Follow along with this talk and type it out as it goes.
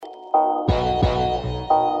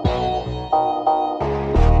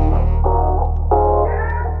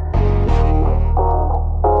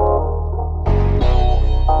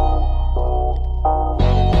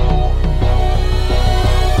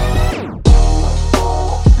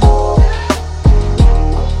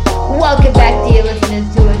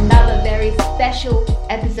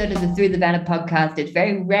episode of the Through the Banner podcast. It's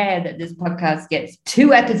very rare that this podcast gets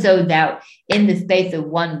 2 episodes out in the space of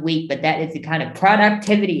 1 week, but that is the kind of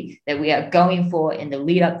productivity that we are going for in the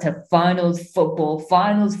lead up to finals football.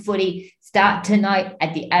 Finals footy start tonight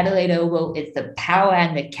at the Adelaide Oval. It's the Power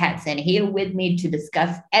and the Cats, and here with me to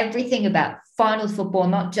discuss everything about finals football,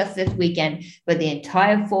 not just this weekend, but the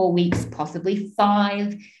entire 4 weeks, possibly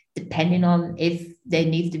 5, depending on if there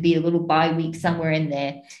needs to be a little bye week somewhere in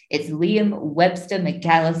there. It's Liam Webster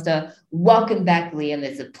McAllister. Welcome back, Liam.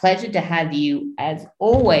 It's a pleasure to have you, as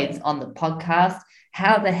always, on the podcast.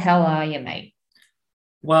 How the hell are you, mate?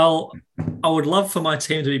 Well, I would love for my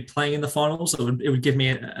team to be playing in the finals. It would give me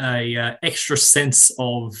a extra sense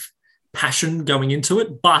of passion going into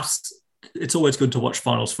it, but it's always good to watch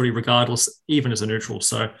finals footy regardless, even as a neutral.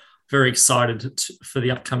 So very excited for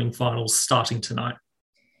the upcoming finals starting tonight.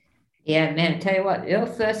 Yeah, man, tell you what, your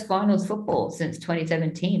first finals football since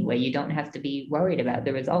 2017, where you don't have to be worried about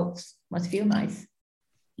the results. Must feel nice.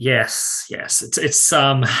 Yes. It's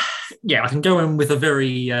I can go in with a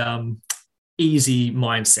very easy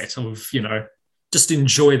mindset of, just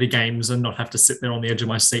enjoy the games and not have to sit there on the edge of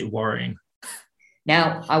my seat worrying.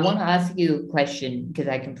 Now, I want to ask you a question because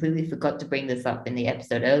I completely forgot to bring this up in the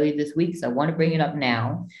episode earlier this week, so I want to bring it up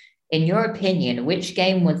now. In your opinion, which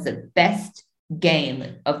game was the best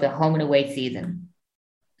game of the home and away season?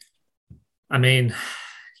 I mean,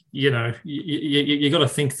 you got to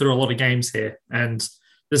think through a lot of games here, and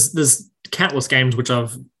there's countless games which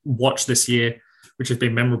I've watched this year which have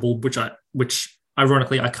been memorable, which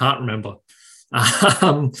ironically I can't remember.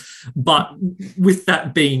 But with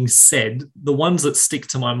that being said, the ones that stick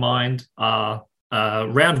to my mind are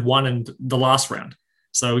round 1 and the last round.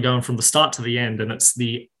 So we're going from the start to the end, and it's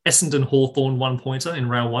the Essendon Hawthorn 1-pointer in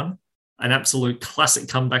round 1. An absolute classic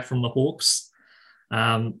comeback from the Hawks,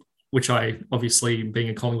 which I, obviously, being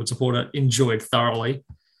a Collingwood supporter, enjoyed thoroughly.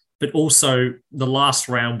 But also, the last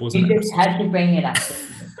round was... You just had to bring it up.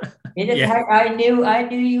 I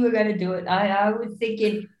knew you were going to do it. I was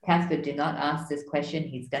thinking, Casper, do not ask this question.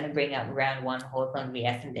 He's going to bring up round 1, Hawthorn v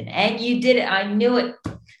Essendon. And you did it. I knew it.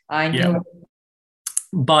 I knew it.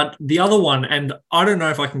 But the other one, and I don't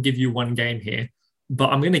know if I can give you one game here,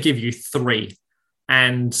 but I'm going to give you 3.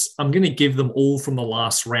 And I'm going to give them all from the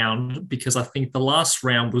last round because I think the last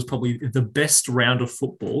round was probably the best round of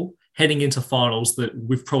football heading into finals that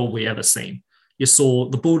we've probably ever seen. You saw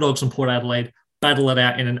the Bulldogs and Port Adelaide battle it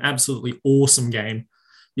out in an absolutely awesome game.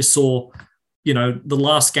 You saw, the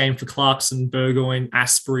last game for Clarkson, Burgoyne,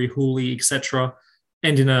 Asprey, Hooley, etc.,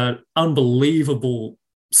 end in an unbelievable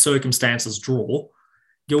circumstances draw.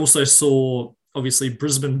 You also saw, obviously,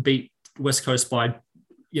 Brisbane beat West Coast by,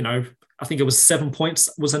 I think it was 7 points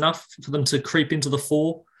was enough for them to creep into the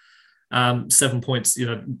 4. 7 points,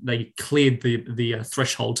 they cleared the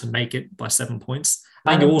threshold to make it by 7 points.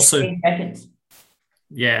 And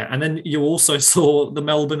and then you also saw the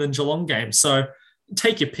Melbourne and Geelong game. So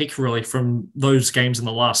take your pick really from those games in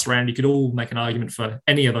the last round. You could all make an argument for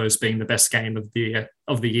any of those being the best game of the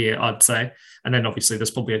year, I'd say. And then obviously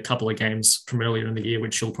there's probably a couple of games from earlier in the year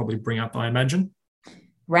which you'll probably bring up, I imagine.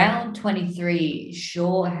 Round 23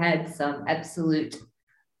 sure had some absolute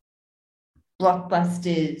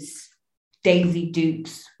blockbusters, Daisy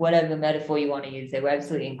Dukes, whatever metaphor you want to use. They were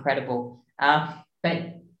absolutely incredible.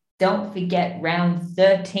 But don't forget round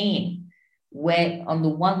 13, where on the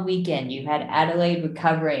one weekend you had Adelaide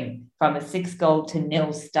recovering from a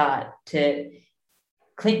 6-0 start to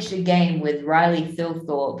clinch the game with Riley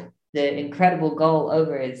Thilthorpe, the incredible goal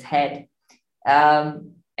over his head.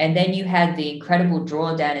 And then you had the incredible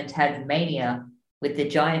drawdown in Tasmania with the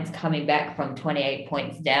Giants coming back from 28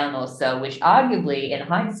 points down or so, which arguably, in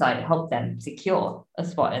hindsight, helped them secure a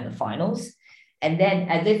spot in the finals. And then,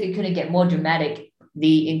 as if it couldn't get more dramatic,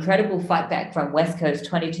 the incredible fight back from West Coast,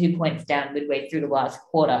 22 points down midway through the last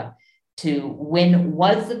quarter to win.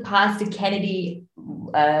 Was the pass to Kennedy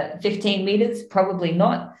 15 meters? Probably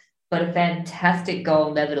not, but a fantastic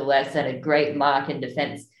goal nevertheless, and a great mark in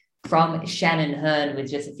defense from Shannon Hearn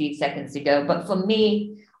with just a few seconds to go. But for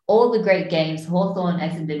me, all the great games, Hawthorn,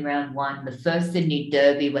 Essendon round 1, the first Sydney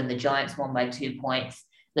Derby when the Giants won by 2 points,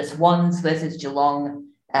 the Swans versus Geelong,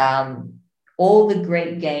 all the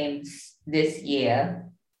great games this year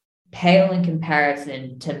pale in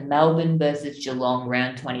comparison to Melbourne versus Geelong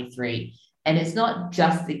round 23. And it's not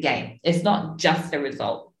just the game. It's not just the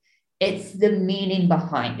result. It's the meaning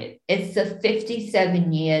behind it. It's the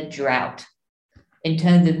 57-year drought in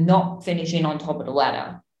terms of not finishing on top of the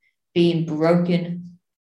ladder, being broken,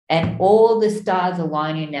 and all the stars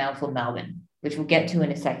aligning now for Melbourne, which we'll get to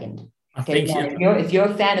in a second. Okay, if you're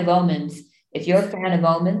a fan of omens,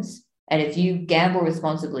 and if you gamble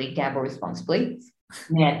responsibly,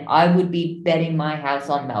 Man, I would be betting my house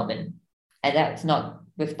on Melbourne. And that's not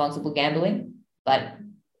responsible gambling. But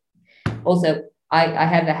also, I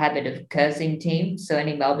have a habit of cursing teams. So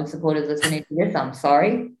any Melbourne supporters listening to this, I'm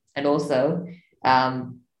sorry. And also,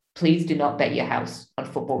 please do not bet your house on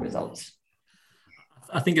football results.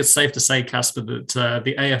 I think it's safe to say, Casper, that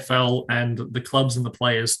the AFL and the clubs and the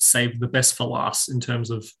players saved the best for last in terms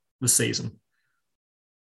of the season.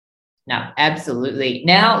 No, absolutely.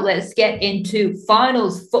 Now let's get into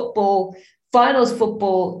finals football. Finals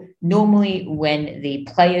football, normally when the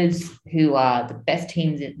players who are the best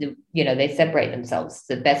teams, they separate themselves.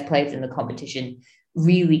 The best players in the competition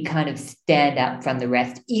really kind of stand out from the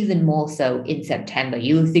rest, even more so in September.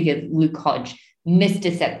 You think of Luke Hodge,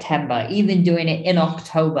 Mr. September, even doing it in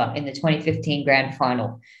October in the 2015 grand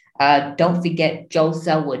final. Don't forget Joel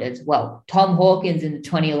Selwood as well. Tom Hawkins in the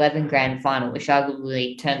 2011 grand final, which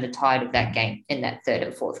arguably turned the tide of that game in that third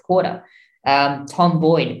and fourth quarter. Tom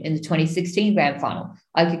Boyd in the 2016 grand final.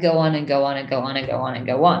 I could go on and go on and go on and go on and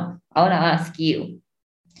go on. I want to ask you,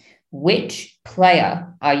 which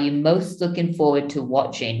player are you most looking forward to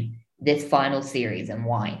watching this final series and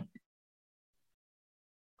why?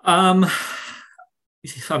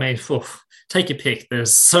 Take your pick.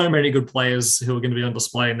 There's so many good players who are going to be on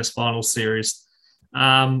display in this final series.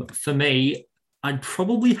 For me, I'd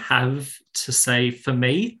probably have to say,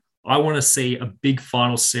 I want to see a big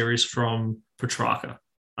final series from Petrarca.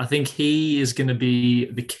 I think he is going to be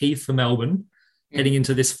the key for Melbourne heading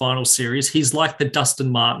into this final series. He's like the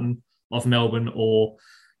Dustin Martin of Melbourne, or,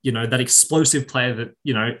 that explosive player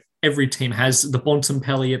that, every team has. The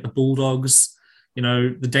Bontempelli at the Bulldogs,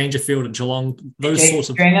 the Dangerfield at Geelong, those sorts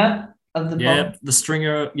of... Stringer of the the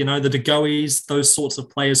Stringer, the De Goeys, those sorts of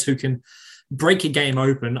players who can break a game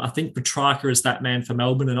open. I think Petrarca is that man for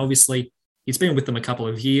Melbourne, and obviously he's been with them a couple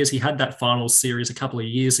of years. He had that final series a couple of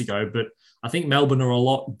years ago, but I think Melbourne are a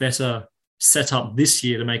lot better set up this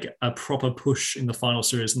year to make a proper push in the final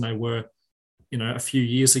series than they were, a few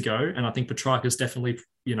years ago. And I think Petrarca's definitely,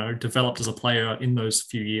 developed as a player in those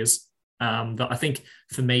few years. That I think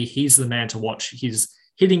for me, he's the man to watch. He's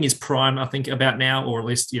hitting his prime, I think, about now, or at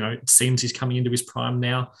least, it seems he's coming into his prime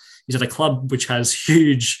now. He's at a club which has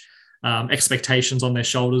huge expectations on their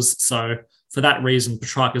shoulders. So for that reason,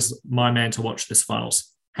 Petrarca's my man to watch this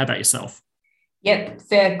finals. How about yourself? Yep,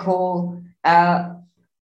 fair call.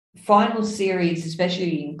 Final series,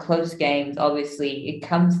 especially in close games, obviously, it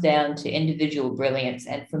comes down to individual brilliance.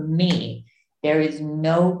 And for me, there is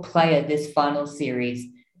no player this final series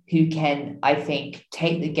who can, I think,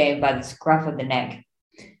 take the game by the scruff of the neck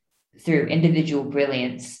through individual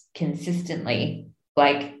brilliance consistently,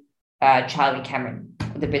 like Charlie Cameron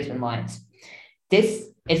of the Brisbane Lions. This,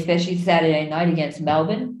 especially Saturday night against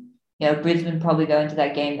Melbourne, Brisbane probably go into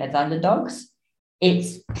that game as underdogs.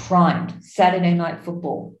 It's primed Saturday night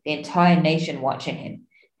football, the entire nation watching him.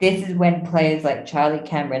 This is when players like Charlie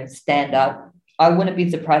Cameron stand up. I wouldn't be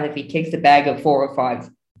surprised if he kicks the bag of 4 or 5,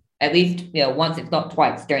 at least, once, if not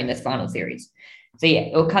twice, during this final series. So,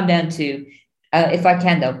 it'll come down to, if I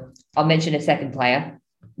can, though, I'll mention a second player,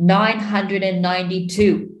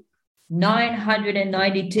 992.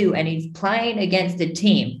 992, and he's playing against a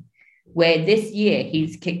team where this year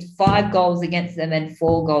he's kicked 5 goals against them and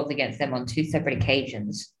 4 goals against them on 2 separate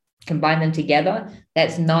occasions. Combine them together,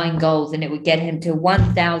 that's 9 goals, and it would get him to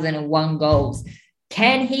 1,001 goals.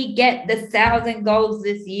 Can he get the 1,000 goals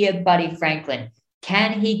this year, Buddy Franklin?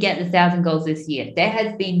 Can he get the 1,000 goals this year? There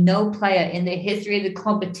has been no player in the history of the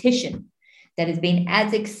competition that has been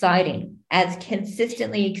as exciting, as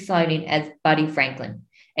consistently exciting as Buddy Franklin.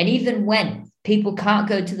 And even when people can't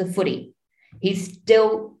go to the footy, he's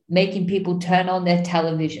still making people turn on their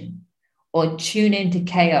television or tune into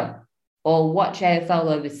KO or watch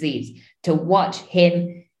AFL overseas to watch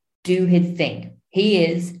him do his thing. He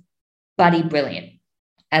is Buddy brilliant,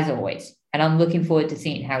 as always. And I'm looking forward to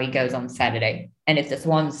seeing how he goes on Saturday. And if the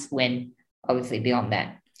Swans win, obviously beyond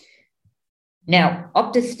that. Now,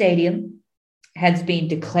 Optus Stadium has been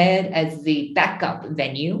declared as the backup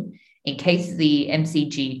venue in case the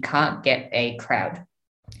MCG can't get a crowd,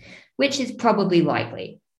 which is probably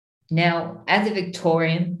likely. Now, as a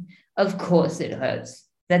Victorian, of course it hurts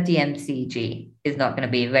that the MCG is not going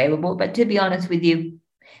to be available. But to be honest with you,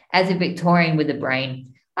 as a Victorian with a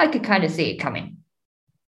brain, I could kind of see it coming.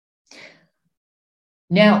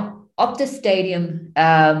 Now, Optus Stadium,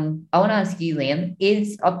 I want to ask you, Liam,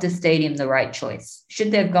 is Optus Stadium the right choice?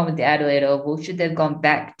 Should they have gone with the Adelaide Oval? Should they have gone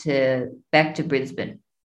back to Brisbane?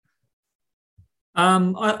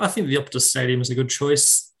 I think the Optus Stadium is a good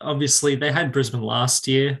choice. Obviously, they had Brisbane last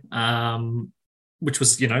year, which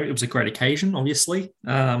was, it was a great occasion, obviously.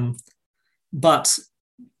 But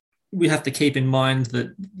we have to keep in mind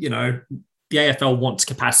that, the AFL wants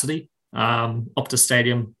capacity. Optus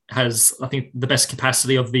Stadium has, I think, the best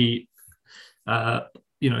capacity of the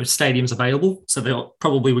stadiums available. So they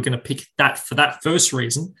probably were going to pick that for that first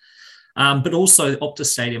reason. But also Optus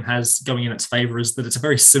Stadium has going in its favour is that it's a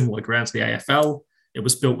very similar ground to the AFL. It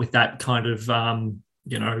was built with that kind of,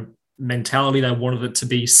 mentality. They wanted it to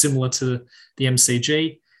be similar to the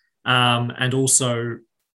MCG. And also,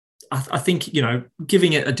 I think,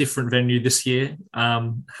 giving it a different venue this year,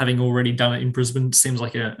 having already done it in Brisbane, seems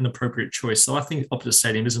like an appropriate choice. So I think Optus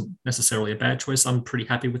Stadium isn't necessarily a bad choice. I'm pretty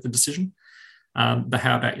happy with the decision. But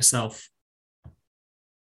how about yourself?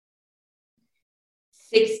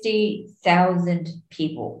 60,000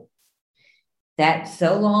 people. That,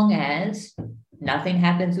 so long as nothing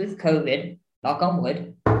happens with COVID, knock on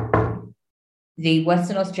wood, the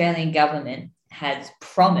Western Australian government has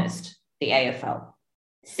promised the AFL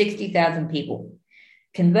 60,000 people.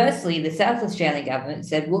 Conversely, the South Australian government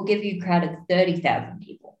said, we'll give you a crowd of 30,000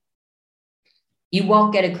 people. You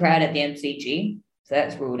won't get a crowd at the MCG, so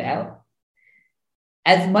that's ruled out.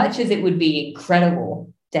 As much as it would be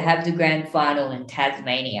incredible to have the grand final in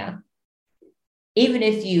Tasmania, even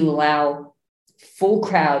if you allow full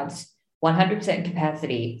crowds, 100%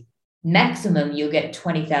 capacity, maximum you'll get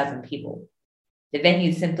 20,000 people. The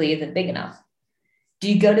venue simply isn't big enough.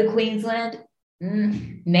 Do you go to Queensland?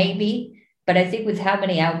 Maybe, but I think with how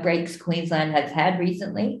many outbreaks Queensland has had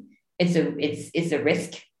recently, it's a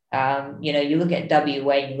risk. You look at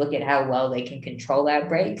WA and you look at how well they can control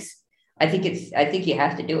outbreaks. I think you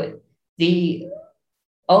have to do it. The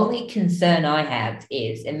only concern I have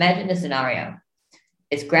is, imagine a scenario.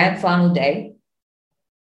 It's grand final day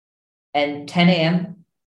and 10 a.m.,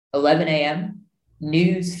 11 a.m.,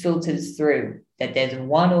 news filters through that there's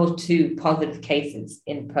 1 or 2 positive cases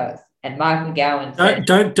in Perth. And Mark McGowan said,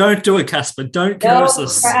 don't do it, Casper. Don't curse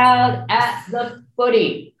us. No crowd at the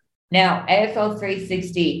footy. Now, AFL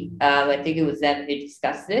 360, I think it was them who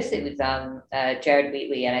discussed this. It was Jared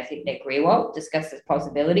Wheatley and I think Nick Riewoldt discussed this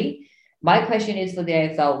possibility. My question is for the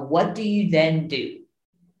AFL, what do you then do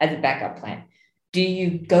as a backup plan? Do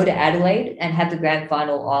you go to Adelaide and have the grand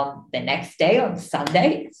final on the next day, on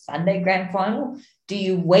Sunday grand final? Do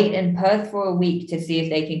you wait in Perth for a week to see if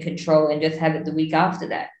they can control and just have it the week after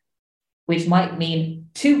that? Which might mean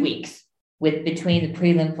 2 weeks between the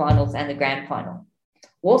prelim finals and the grand final.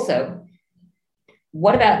 Also,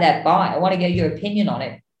 what about that bye? I want to get your opinion on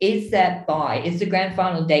it. Is the grand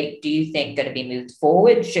final date, do you think, going to be moved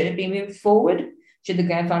forward? Should it be moved forward? Should the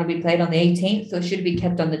grand final be played on the 18th or should it be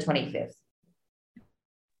kept on the 25th?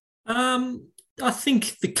 I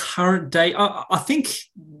think the current date, I think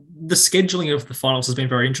the scheduling of the finals has been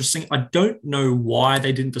very interesting. I don't know why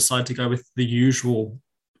they didn't decide to go with the usual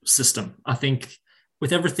system. I think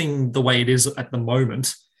with everything the way it is at the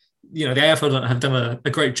moment, the AFL have done a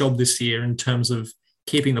great job this year in terms of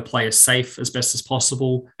keeping the players safe as best as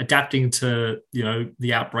possible, adapting to,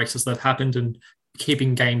 the outbreaks as they've happened and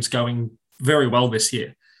keeping games going very well this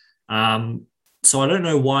year. So I don't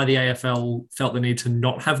know why the AFL felt the need to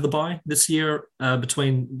not have the bye this year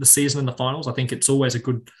between the season and the finals. I think it's always a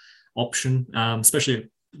good option, especially,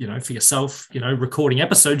 for yourself, recording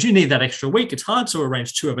episodes. You need that extra week. It's hard to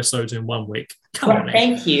arrange 2 episodes in 1 week. Come on, man.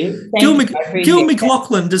 Thank you. Gil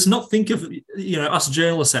McLaughlin does not think of, us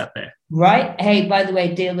journalists out there. Right? Hey, by the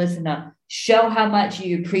way, dear listener, show how much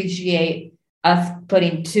you appreciate us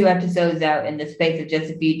putting 2 episodes out in the space of just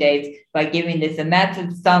a few days by giving this a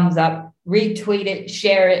massive thumbs up. Retweet it,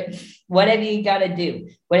 share it, whatever you got to do.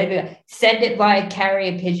 Send it via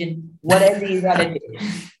carrier pigeon, whatever you got to do.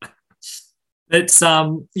 It's,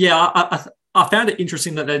 I found it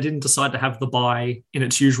interesting that they didn't decide to have the bye in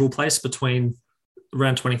its usual place between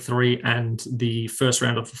round 23 and the first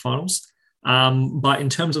round of the finals. But in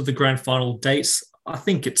terms of the grand final dates, I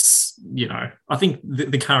think it's, I think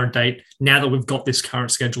the current date, now that we've got this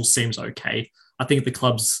current schedule, seems okay. I think the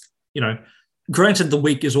clubs, granted, the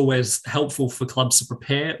week is always helpful for clubs to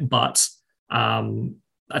prepare, but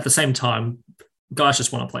at the same time, guys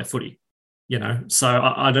just want to play footy, So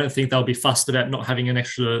I don't think they'll be fussed about not having an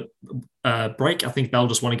extra break. I think they'll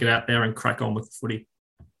just want to get out there and crack on with the footy.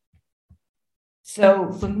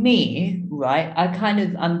 So for me, right,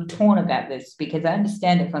 I'm torn about this because I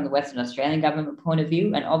understand it from the Western Australian government point of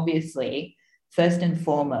view, and obviously, first and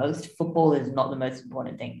foremost, football is not the most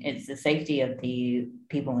important thing. It's the safety of the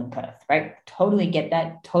people in Perth, right? Totally get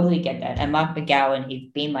that. And Mark McGowan,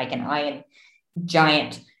 he's been like an iron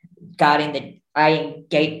giant guarding the iron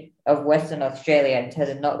gate of Western Australia in terms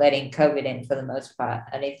of not letting COVID in for the most part.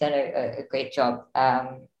 And he's done a great job.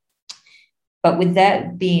 But with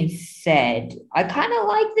that being said, I kind of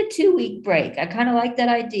like the 2 week break. I kind of like that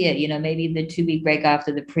idea, maybe the 2 week break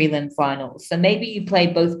after the prelim finals. So maybe you play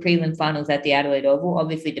both prelim finals at the Adelaide Oval,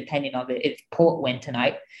 obviously depending on it. If Port win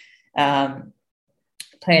tonight,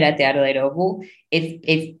 play it at the Adelaide Oval.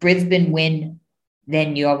 If Brisbane win,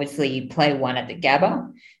 then you obviously play one at the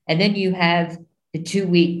Gabba. And then you have the 2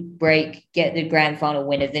 week break, get the grand final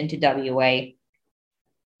winners into WA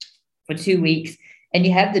for 2 weeks. And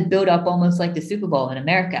you have the build up almost like the Super Bowl in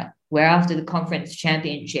America, where after the conference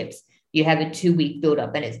championships, you have a 2 week build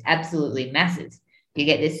up, and it's absolutely massive. You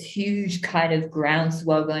get this huge kind of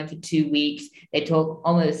groundswell going for 2 weeks. They talk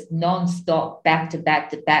almost nonstop, back to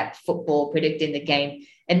back football, predicting the game.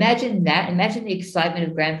 Imagine that. Imagine the excitement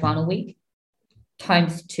of grand final week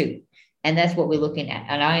times 2. And that's what we're looking at.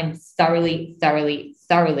 And I am thoroughly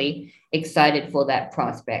excited for that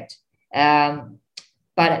prospect.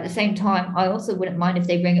 But at the same time, I also wouldn't mind if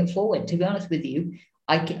they bring it forward. To be honest with you,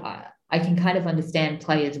 I can kind of understand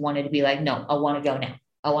players wanting to be like, no, I want to go now.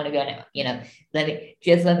 Let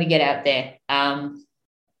me get out there.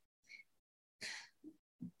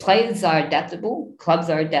 Players are adaptable. Clubs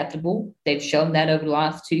are adaptable. They've shown that over the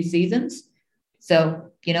last 2 seasons.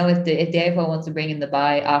 So, if the AFL wants to bring in the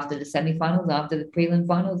bye after the semifinals, after the prelim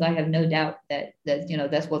finals, I have no doubt that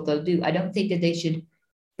that's what they'll do. I don't think that they should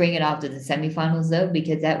bring it after the semifinals, though,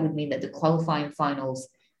 because that would mean that the qualifying finals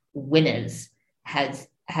winners have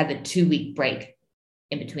a 2 week break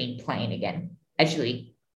in between playing again.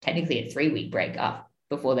 Actually, technically a 3 week break up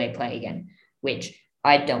before they play again, which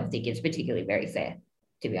I don't think is particularly very fair,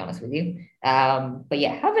 to be honest with you. But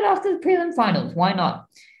yeah, have it after the prelim finals. Why not?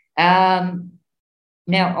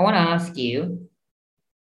 Now, I want to ask you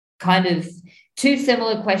kind of 2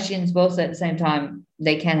 similar questions, both at the same time.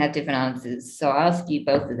 They can have different answers. So I'll ask you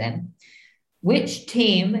both of them. Which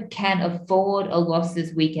team can afford a loss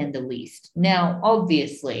this weekend the least? Now,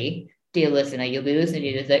 obviously, dear listener, you'll be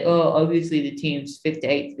listening to this like, oh, obviously the team's 5th to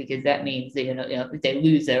 8th because that means that, if they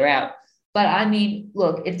lose, they're out. But I mean,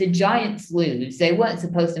 look, if the Giants lose, they weren't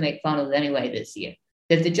supposed to make finals anyway this year.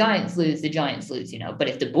 If the Giants lose, But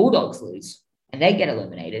if the Bulldogs lose and they get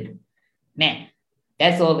eliminated, man,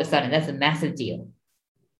 that's all of a sudden, that's a massive deal.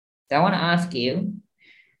 So I want to ask you,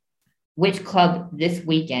 which club this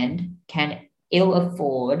weekend can ill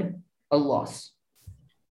afford a loss?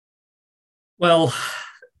 Well,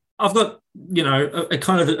 I've got, a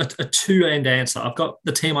kind of a two-end answer. I've got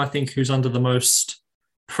the team I think who's under the most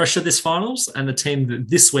pressure this finals, and the team that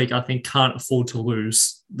this week I think can't afford to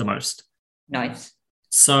lose the most. Nice.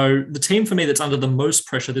 So the team for me that's under the most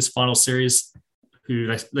pressure this final series,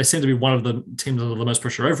 who they seem to be one of the teams under the most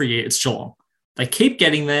pressure every year, it's Geelong. They keep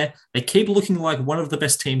getting there. They keep looking like one of the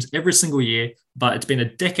best teams every single year, but it's been a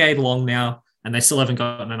decade long now, and they still haven't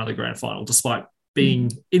gotten another grand final, despite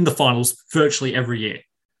being in the finals virtually every year.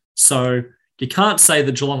 So you can't say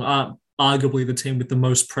that Geelong aren't arguably the team with the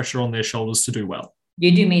most pressure on their shoulders to do well.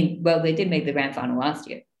 You do mean, well, they did make the grand final last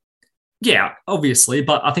year. Yeah, obviously,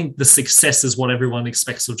 but I think the success is what everyone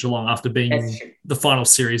expects of Geelong after being in the final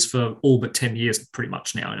series for all but 10 years pretty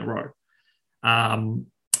much now in a row.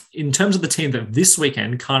 In terms of the team that this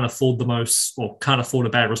weekend can't afford the most or can't afford a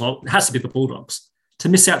bad result, it has to be the Bulldogs. To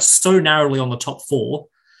miss out so narrowly on the top 4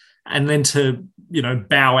 and then to,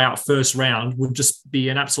 bow out first round would just be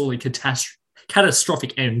an absolutely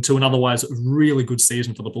catastrophic end to an otherwise really good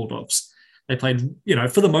season for the Bulldogs. They played,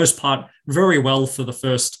 for the most part, very well for the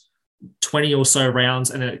first 20 or so rounds,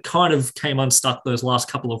 and it kind of came unstuck those last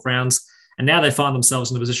couple of rounds. And now they find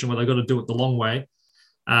themselves in a position where they've got to do it the long way.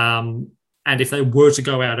 And if they were to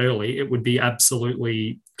go out early, it would be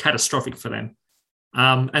absolutely catastrophic for them.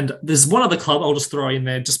 And there's one other club I'll just throw in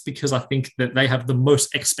there just because I think that they have the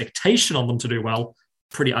most expectation on them to do well.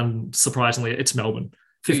 Pretty unsurprisingly, it's Melbourne.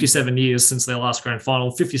 57 years since their last grand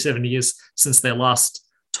final, 57 years since their last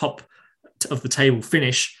top of the table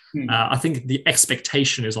finish. I think the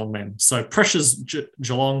expectation is on them. So pressure's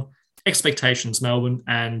Geelong, expectations Melbourne,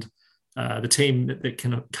 and the team that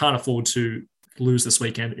can't afford to lose this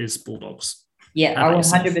weekend is Bulldogs. Yeah, I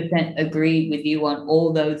 100% agree with you on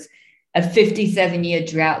all those. A 57-year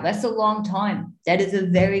drought, that's a long time. That is a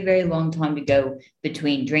very, very long time to go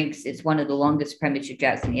between drinks. It's one of the longest premiership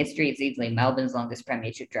droughts in history. It's easily Melbourne's longest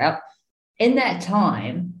premiership drought. In that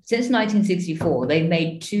time, since 1964, they've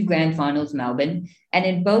made 2 grand finals, Melbourne, and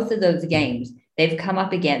in both of those games, they've come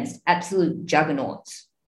up against absolute juggernauts.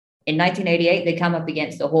 In 1988, they come up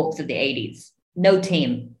against the Hawks of the 80s. No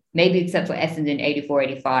team, maybe except for Essendon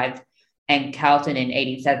 84-85 and Carlton in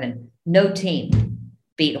 87, no team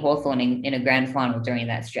beat Hawthorn in a grand final during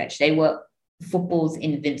that stretch. They were football's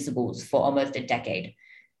invincibles for almost a decade.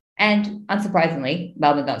 And unsurprisingly,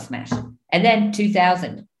 Melbourne got smashed. And then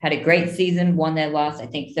 2000 had a great season, won their last, I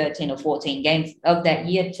think, 13 or 14 games of that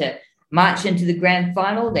year to march into the grand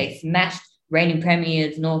final. They smashed reigning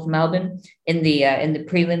premiers North Melbourne in the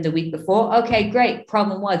prelim the week before. Okay, great.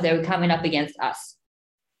 Problem was they were coming up against us.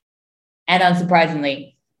 And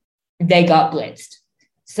unsurprisingly, they got blitzed.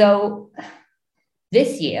 So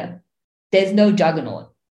this year, there's no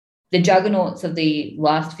juggernaut. The juggernauts of the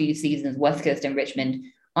last few seasons, West Coast and Richmond,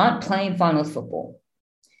 aren't playing finals football.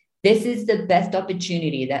 This is the best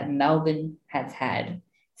opportunity that Melbourne has had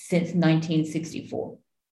since 1964.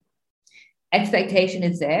 Expectation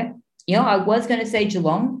is there. You know, I was going to say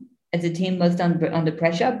Geelong as a team most under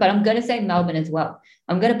pressure, but I'm going to say Melbourne as well.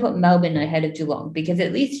 I'm going to put Melbourne ahead of Geelong because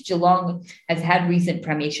at least Geelong has had recent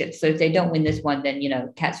premierships. So if they don't win this one, then, you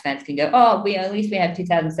know, Cats fans can go, oh, at least we have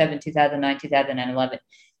 2007, 2009, 2011.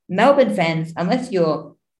 Melbourne fans, unless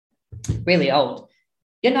you're really old,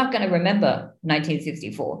 you're not going to remember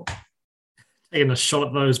 1964. Taking a shot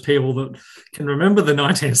at those people that can remember the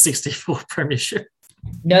 1964 premiership.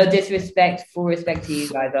 No disrespect, full respect to you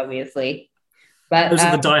guys, obviously. But those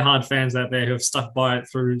are the diehard fans out there who have stuck by it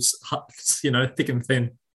through, you know, thick and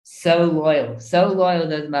thin. So loyal,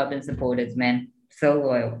 those Melbourne supporters, man. So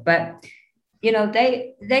loyal. But, you know,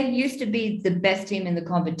 they used to be the best team in the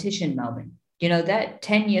competition, Melbourne. You know, that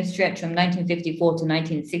 10-year stretch from 1954 to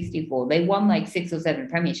 1964, they won like 6 or 7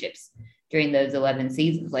 premierships during those 11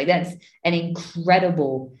 seasons. Like, that's an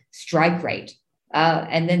incredible strike rate.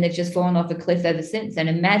 And then they've just fallen off a cliff ever since. And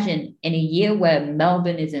imagine in a year where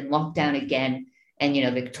Melbourne is in lockdown again, and, you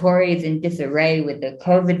know, Victoria is in disarray with the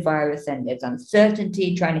COVID virus and there's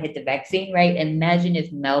uncertainty trying to hit the vaccine rate. Imagine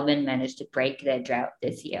if Melbourne managed to break their drought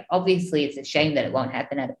this year. Obviously, it's a shame that it won't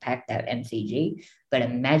happen at a packed out MCG, but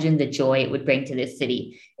imagine the joy it would bring to this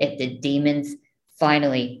city if the Demons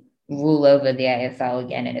finally rule over the AFL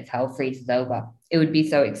again and if hell freezes over. It would be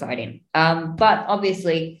so exciting. But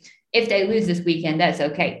obviously, if they lose this weekend, that's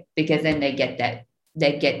okay, because then they get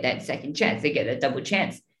that second chance. They get a double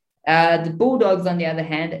chance. The Bulldogs, on the other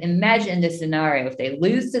hand, imagine the scenario if they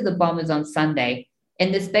lose to the Bombers on Sunday.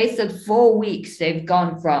 In the space of 4 weeks, they've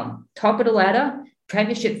gone from top of the ladder,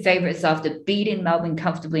 premiership favourites after beating Melbourne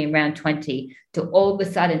comfortably in round 20, to all of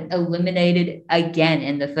a sudden eliminated again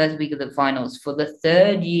in the first week of the finals for the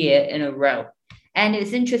 3rd year in a row. And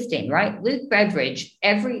it's interesting, right? Luke Beveridge,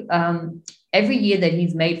 every year that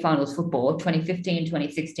he's made finals football, 2015,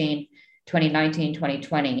 2016, 2019,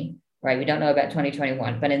 2020, right? We don't know about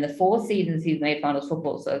 2021, but in the 4 seasons he's made finals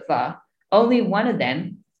football so far, only one of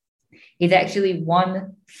them he's actually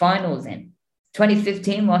won finals in.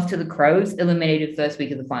 2015 lost to the Crows, eliminated first week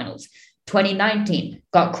of the finals. 2019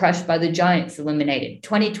 got crushed by the Giants, eliminated.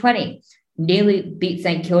 2020 nearly beat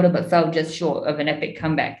St Kilda, but fell just short of an epic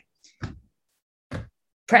comeback.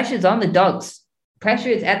 Pressure's on the Dogs. Pressure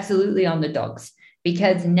is absolutely on the Dogs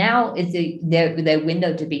because now it's their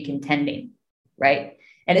window to be contending, right?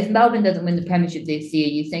 And if Melbourne doesn't win the premiership this year,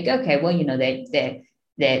 you think, okay, well, you know, they're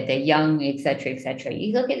young, et cetera, et cetera.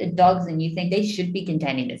 You look at the Dogs and you think they should be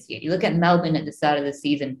contending this year. You look at Melbourne at the start of the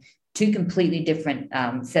season, 2 completely different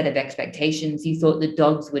set of expectations. You thought the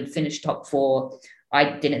Dogs would finish top 4.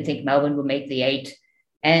 I didn't think Melbourne would make the 8.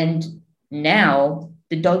 And now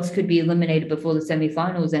the Dogs could be eliminated before the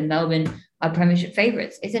semi-finals and Melbourne are premiership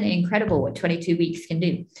favourites. Isn't it incredible what 22 weeks can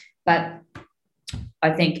do? But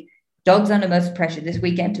I think Dogs under most pressure this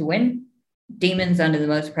weekend to win. Demons under the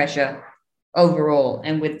most pressure overall,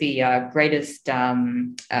 and with the greatest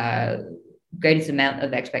amount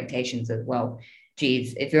of expectations as well.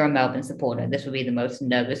 Geez, if you're a Melbourne supporter, this will be the most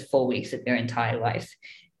nervous 4 weeks of your entire life.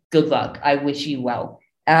 Good luck. I wish you well.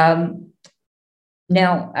 Now,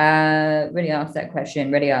 ready to ask that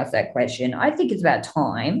question. I think it's about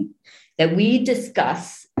time that we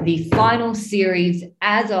discuss the final series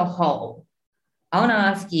as a whole. I want to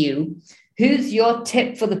ask you, who's your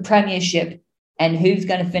tip for the premiership and who's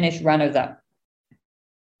going to finish runners-up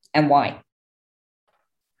and why?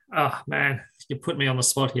 Oh, man, you put me on the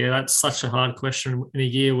spot here. That's such a hard question in a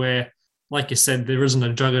year where, like you said, there isn't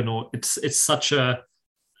a juggernaut. It's such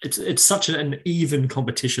an even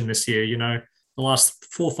competition this year. You know, the last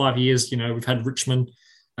 4 or 5 years, you know, we've had Richmond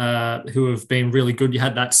who have been really good. You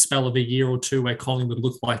had that spell of a year or two where Collingwood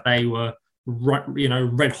looked like they were, you know,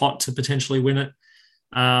 red hot to potentially win it.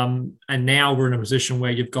 And now we're in a position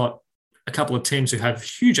where you've got a couple of teams who have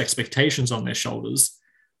huge expectations on their shoulders,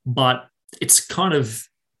 but it's kind of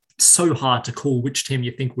so hard to call which team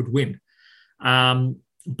you think would win.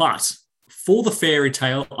 But for the fairy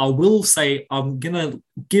tale, I will say I'm going to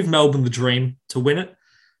give Melbourne the dream to win it.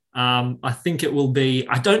 I think it will be,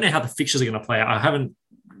 I don't know how the fixtures are going to play out. I haven't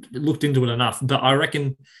looked into it enough, but I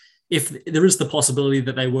reckon if there is the possibility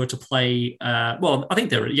that they were to play, I think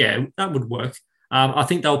that would work. I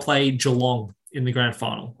think they'll play Geelong in the grand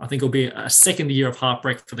final. I think it'll be a second year of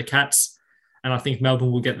heartbreak for the Cats, and I think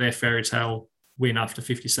Melbourne will get their fairy tale win after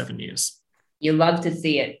 57 years. You love to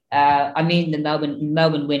see it. The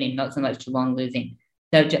Melbourne winning, not so much Geelong losing.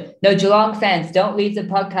 No, Geelong fans, don't leave the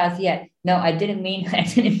podcast yet. No, I didn't mean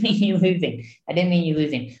you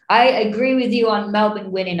losing. I agree with you on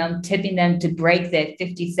Melbourne winning. I'm tipping them to break their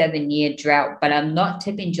 57-year drought, but I'm not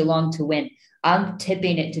tipping Geelong to win. I'm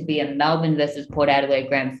tipping it to be a Melbourne versus Port Adelaide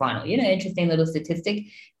grand final. Interesting little statistic.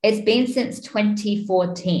 It's been since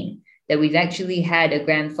 2014 that we've actually had a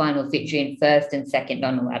grand final featuring first and second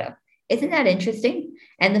on the ladder. Isn't that interesting?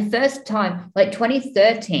 And the first time,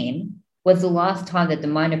 2013, was the last time that the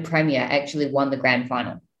minor premier actually won the grand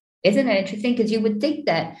final. Isn't that interesting? Because you would think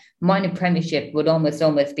that minor premiership would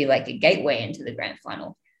almost be like a gateway into the grand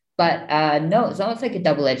final. But no, it's almost like a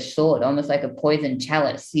double-edged sword, almost like a poison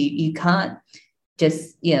chalice. You can't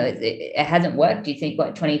just, it hasn't worked. You think,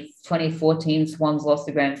 2014, Swans lost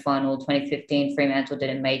the grand final. 2015, Fremantle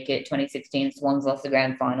didn't make it. 2016, Swans lost the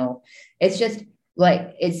grand final. It's just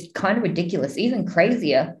it's kind of ridiculous. Even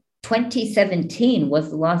crazier, 2017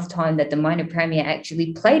 was the last time that the minor premier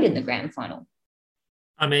actually played in the grand final.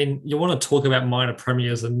 I mean, you want to talk about minor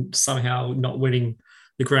premiers and somehow not winning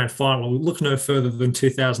the grand final. Look no further than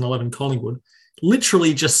 2011 Collingwood.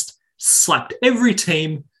 Literally just slapped every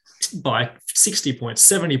team by 60 points,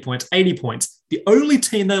 70 points, 80 points. The only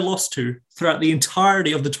team they lost to throughout the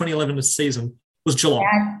entirety of the 2011 season was Geelong.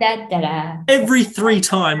 Every 3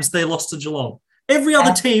 times they lost to Geelong. Every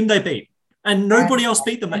other team they beat. And nobody else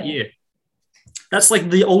beat them that year. That's like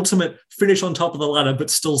the ultimate finish on top of the ladder, but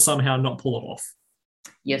still somehow not pull it off.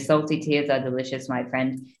 Your salty tears are delicious, my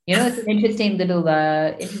friend. It's an interesting little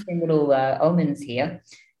omens here.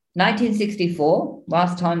 1964,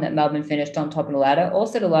 last time that Melbourne finished on top of the ladder.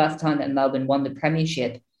 Also the last time that Melbourne won the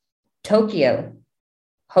premiership. Tokyo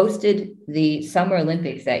hosted the Summer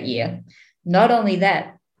Olympics that year. Not only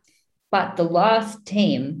that, but the last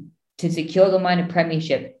team to secure the minor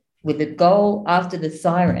premiership with a goal after the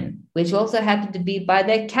siren, which also happened to be by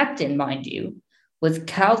their captain, mind you, was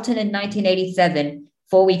Carlton in 1987.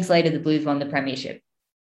 4 weeks later, the Blues won the premiership.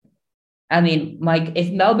 I mean, Mike,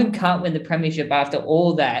 if Melbourne can't win the premiership after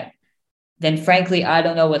all that, then frankly, I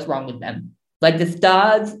don't know what's wrong with them. The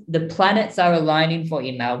stars, the planets are aligning for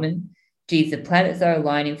you, Melbourne. Geez, the planets are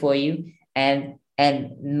aligning for you. And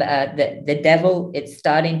the devil, it's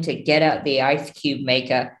starting to get out the ice cube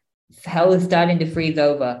maker. Hell is starting to freeze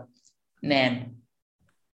over. Man,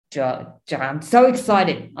 I'm so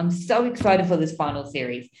excited. I'm so excited for this final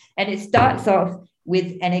series. And it starts off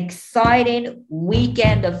with an exciting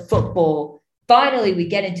weekend of football. Finally, we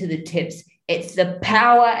get into the tips. It's the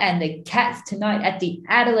Power and the Cats tonight at the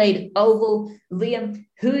Adelaide Oval. Liam,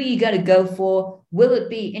 who are you going to go for? Will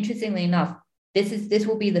it be, interestingly enough, this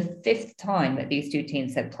will be the 5th time that these two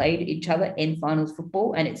teams have played each other in finals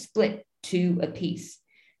football, and it's split 2 apiece.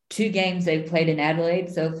 2 games they've played in Adelaide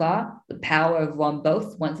so far. The Power have won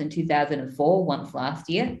both, once in 2004, once last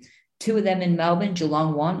year. 2 of them in Melbourne.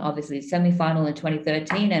 Geelong won, obviously, semi-final in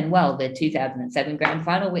 2013, and, the 2007 grand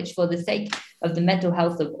final, which, for the sake of the mental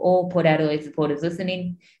health of all Port Adelaide supporters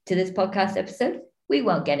listening to this podcast episode, we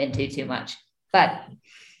won't get into too much. But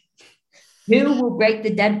who will break the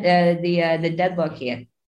deadlock here?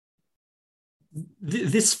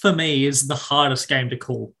 This, for me, is the hardest game to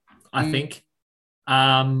call, I think.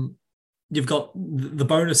 You've got the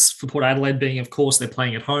bonus for Port Adelaide being, of course, they're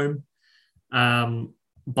playing at home.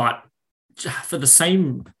 But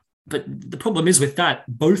the problem is with that,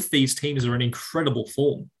 both these teams are in incredible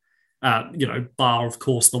form. Bar, of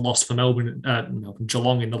course, the loss for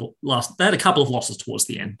Geelong in the last, they had a couple of losses towards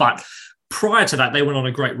the end, but prior to that, they went on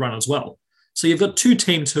a great run as well. So you've got 2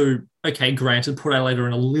 teams who, okay, granted, Port Adelaide are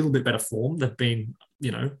in a little bit better form. They've been,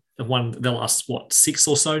 they've won their last, 6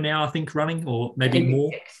 or so now, I think, running, or maybe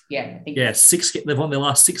more. 6. 6. They've won their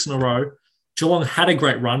last 6 in a row. Geelong had a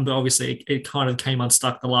great run, but obviously it kind of came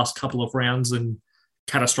unstuck the last couple of rounds and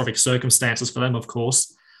catastrophic circumstances for them, of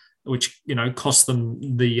course, which, cost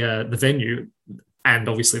them the venue and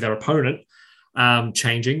obviously their opponent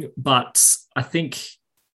changing. But I think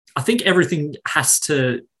everything has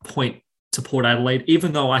to point to Port Adelaide,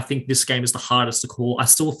 even though I think this game is the hardest to call. I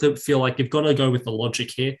still feel like you've got to go with the logic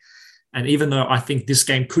here. And even though I think this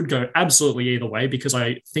game could go absolutely either way, because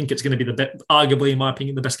I think it's going to be arguably, in my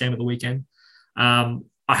opinion, the best game of the weekend, I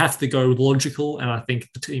have to go logical. And I think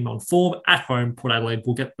the team on form at home, Port Adelaide,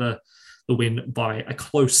 will get the win by a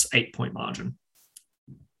close 8-point margin.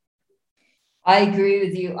 I agree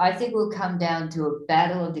with you. I think we'll come down to a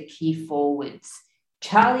battle of the key forwards.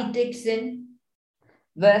 Charlie Dixon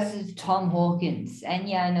versus Tom Hawkins. And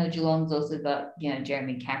yeah, I know Geelong's also got,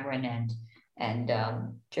 Jeremy Cameron and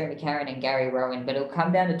Gary Rowan, but it'll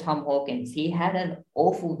come down to Tom Hawkins. He had an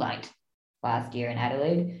awful night last year in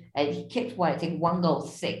Adelaide, and he kicked I think 1 goal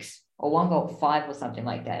 6 or 1 goal 5 or something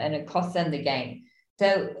like that, and it cost them the game.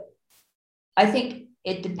 So I think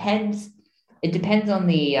it depends. It depends on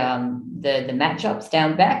the matchups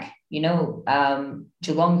down back.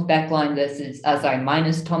 Geelong's backline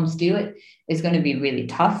minus Tom Stewart is going to be really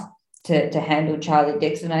tough to handle Charlie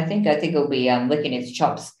Dixon. I think it'll be licking its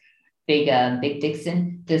chops. Big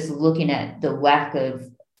Dixon, just looking at the lack of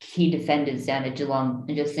key defenders down at Geelong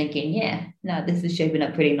and just thinking, this is shaping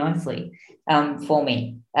up pretty nicely for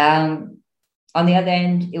me. On the other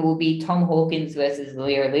end, it will be Tom Hawkins versus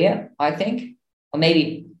Aliir, I think, or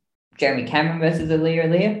maybe Jeremy Cameron versus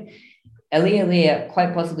Aliir. Aliir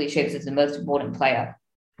quite possibly shapes as the most important player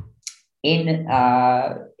in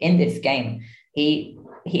this game. He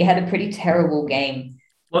had a pretty terrible game.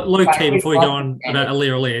 Low key, before we go on about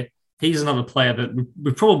Aliir, he's another player that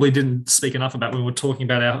we probably didn't speak enough about when we were talking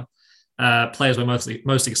about our players we're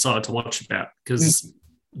most excited to watch about, because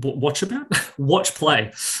watch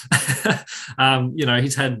play.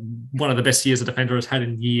 He's had one of the best years a defender has had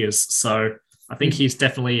in years. So I think he's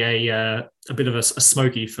definitely a bit of a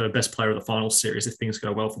smoky for best player of the final series if things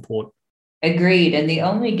go well for Port. Agreed. And the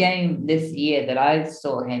only game this year that I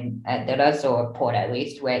saw at Port, at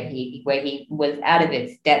least, where he was out of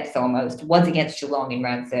its depth almost, was against Geelong in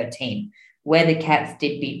round 13, where the Cats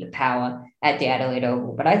did beat the Power at the Adelaide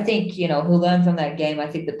Oval. But I think, who learned from that game? I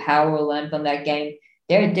think the Power will learn from that game.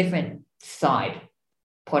 They're a different side,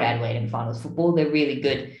 Port Adelaide in finals football. They're really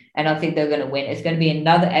good. And I think they're going to win. It's going to be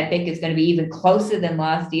another epic. It's going to be even closer than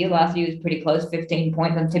last year. Last year was pretty close, 15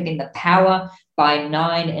 points. I'm tipping the Power by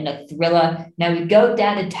 9 in a thriller. Now we go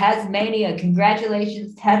down to Tasmania.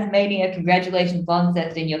 Congratulations, Tasmania. Congratulations,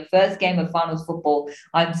 Launceston, your first game of finals football.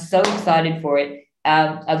 I'm so excited for it.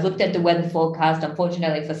 I've looked at the weather forecast.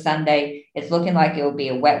 Unfortunately for Sunday, it's looking like it will be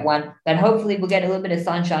a wet one, but hopefully we'll get a little bit of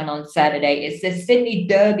sunshine on Saturday. It's the Sydney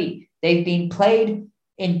Derby. They've been played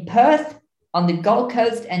in Perth, on the Gold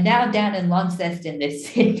Coast, and now down in Launceston, the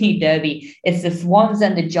Sydney Derby. It's the Swans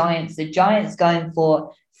and the Giants. The Giants going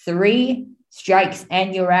for 3 strikes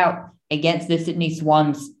and you're out against the Sydney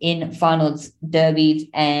Swans in finals derbies.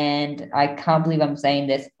 And I can't believe I'm saying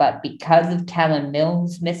this, but because of Callum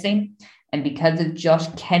Mills missing and because of Josh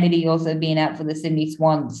Kennedy also being out for the Sydney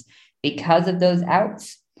Swans, because of those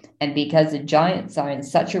outs, and because the Giants are in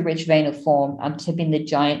such a rich vein of form, I'm tipping the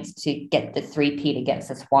Giants to get the 3-peat against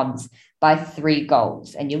the Swans by 3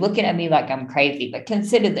 goals. And you're looking at me like I'm crazy, but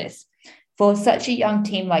consider this. For such a young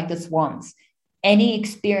team like the Swans, any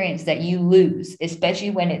experience that you lose,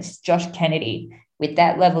 especially when it's Josh Kennedy with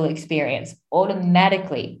that level of experience,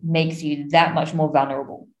 automatically makes you that much more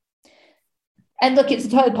vulnerable. And look, it's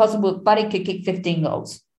totally possible Buddy could kick 15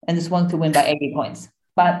 goals and the Swans could win by 80 points.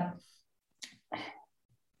 But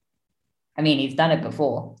he's done it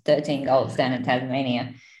before, 13 goals down in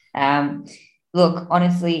Tasmania. Look,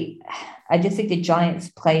 honestly, I just think the Giants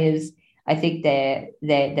players, I think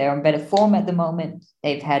they're on better form at the moment.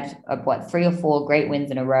 They've had, 3 or 4 great wins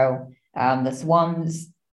in a row. The Swans,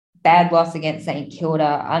 bad loss against St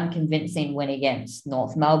Kilda, unconvincing win against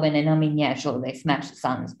North Melbourne. And sure, they smashed the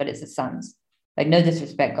Suns, but it's the Suns. Like, no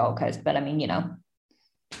disrespect, Gold Coast, but they're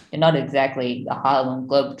not exactly the Harlem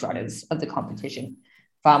Globetrotters of the competition.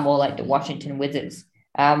 Far more like the Washington Wizards.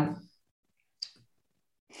 I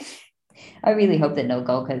really hope that no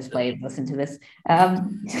Gold Coast players listen to this.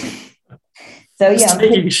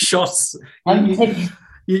 Taking shots.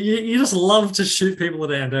 You just love to shoot people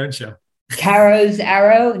down, don't you? Caro's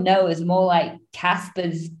arrow? No, it's more like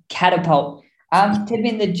Casper's catapult. I'm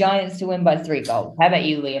tipping the Giants to win by 3 goals. How about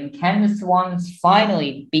you, Liam? Can the Swans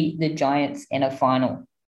finally beat the Giants in a final?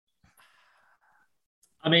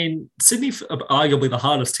 Sydney are arguably the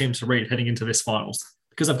hardest team to read heading into this finals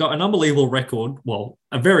because they've got an unbelievable record,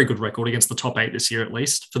 a very good record against the top 8 this year, at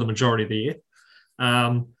least for the majority of the year.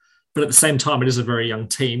 But at the same time, it is a very young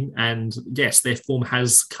team. And yes, their form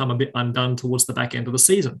has come a bit undone towards the back end of the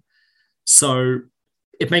season. So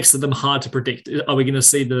it makes them hard to predict. Are we going to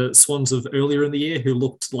see the Swans of earlier in the year who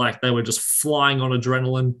looked like they were just flying on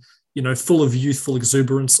adrenaline, full of youthful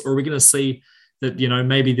exuberance? Or are we going to see that,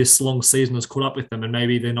 maybe this long season has caught up with them and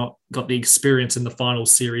maybe they're not got the experience in the final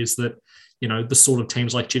series that, the sort of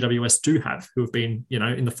teams like GWS do have, who have been,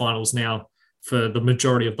 in the finals now for the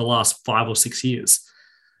majority of the last 5 or 6 years.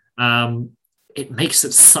 It makes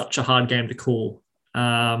it such a hard game to call.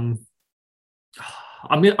 I'm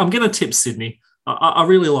going to tip Sydney. I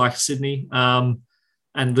really like Sydney. And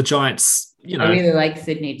the Giants, you I know, really like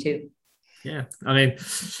Sydney too. yeah, I mean,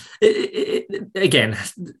 again,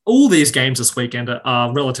 all these games this weekend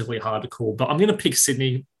are relatively hard to call, but I'm going to pick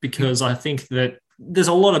Sydney because I think that there's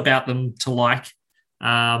a lot about them to like. So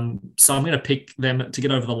I'm going to pick them to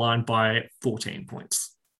get over the line by 14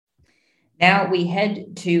 points. Now we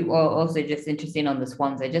head to, well, also just interesting on the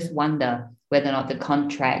Swans. I just wonder whether or not the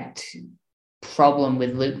contract problem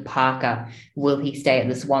with Luke Parker, will he stay at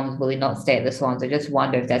the Swans? Will he not stay at the Swans? I just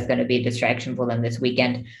wonder if that's going to be a distraction for them this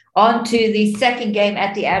weekend. On to the second game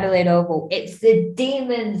at the Adelaide Oval. It's the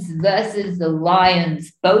Demons versus the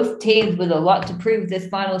Lions. Both teams with a lot to prove this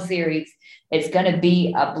final series. It's going to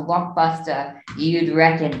be a blockbuster, you'd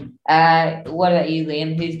reckon. What about you,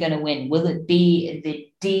 Liam? Who's going to win? Will it be the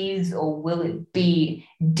D's or will it be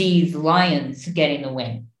D's Lions getting the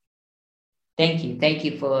win? Thank you. Thank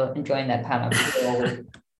you for enjoying that panel.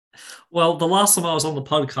 Well, the last time I was on the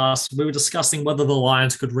podcast, we were discussing whether the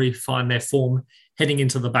Lions could refine their form heading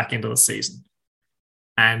into the back end of the season.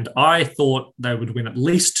 And I thought they would win at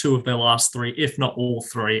least 2 of their last 3, if not all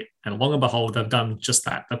 3. And long and behold, they've done just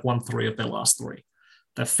that. They've won 3 of their last 3.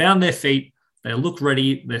 They've found their feet. They look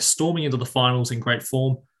ready. They're storming into the finals in great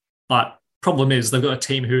form. But problem is they've got a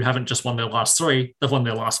team who haven't just won their last 3. They've won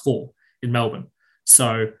their last 4 in Melbourne.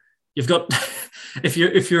 So you've got, if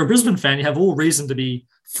you're a Brisbane fan, you have all reason to be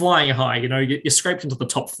flying high. You know, you're scraped into the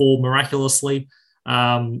top 4 miraculously,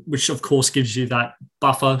 which of course gives you that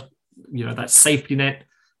buffer, you know, that safety net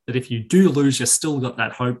that if you do lose, you've still got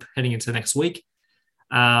that hope heading into next week.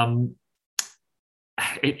 Again,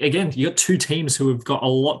 you got 2 teams who have got a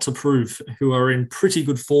lot to prove, who are in pretty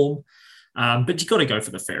good form. But you got to go for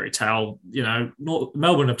the fairy tale. You know,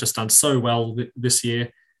 Melbourne have just done so well this year.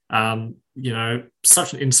 You know,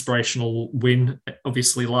 such an inspirational win,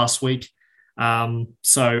 obviously last week.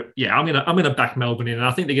 So yeah, I'm gonna back Melbourne in, and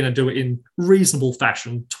I think they're gonna do it in reasonable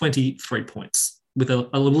fashion, 23 points with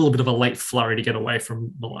a little bit of a late flurry to get away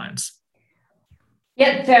from the Lions.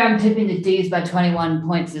 Yep, fair. I'm tipping the D's by 21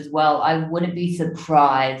 points as well. I wouldn't be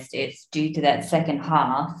surprised if due to that second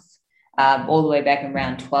half, all the way back in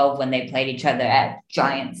round 12 when they played each other at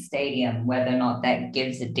Giant Stadium, whether or not that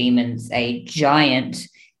gives the Demons a giant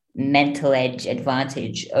mental edge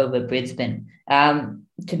advantage over Brisbane.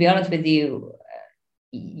 To be honest with you,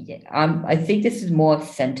 I think this is more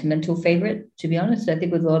sentimental favorite, to be honest. I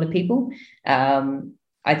think with a lot of people.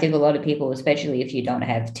 I think a lot of people, especially if you don't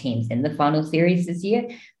have teams in the final series this year,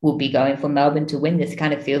 will be going for Melbourne to win. This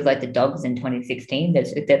kind of feels like the Dogs in 2016.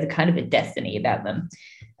 There's a kind of a destiny about them.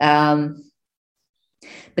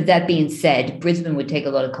 But that being said, Brisbane would take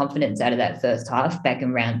a lot of confidence out of that first half back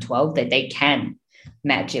in round 12 that they can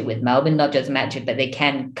match it with Melbourne, not just match it, but they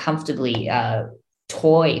can comfortably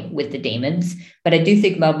toy with the Demons. But I do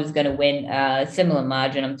think Melbourne's going to win a similar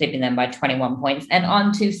margin. I'm tipping them by 21 points. And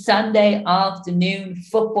on to Sunday afternoon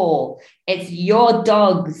football. It's your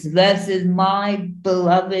Dogs versus my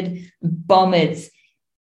beloved Bombers.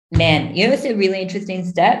 Man, you know what's a really interesting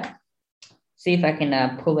stat? See if I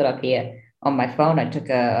can pull it up here on my phone. I took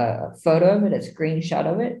a photo of it, a screenshot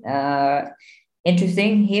of it.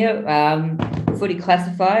 Interesting here. Footy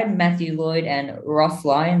Classified, Matthew Lloyd and Ross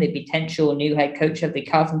Lyon, the potential new head coach of the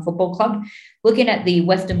Carlton Football Club, looking at the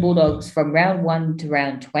Western Bulldogs from round 1 to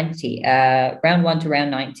round 20, round 1 to round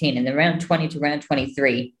 19, and then round 20 to round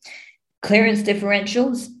 23. Clearance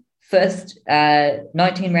differentials, first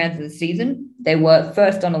 19 rounds of the season, they were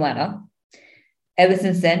first on the ladder. Ever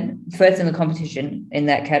since then, first in the competition in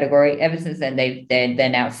that category. Ever since then, they're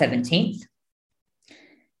now 17th.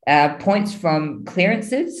 Points from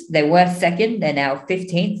clearances, they were second, they're now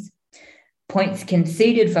 15th. Points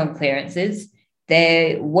conceded from clearances,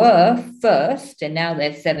 they were first, and now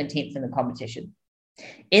they're 17th in the competition.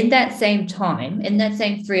 In that same time, in that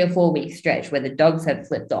same 3 or 4 week stretch where the Dogs have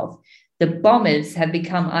flipped off, the Bombers have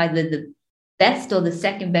become either the best or the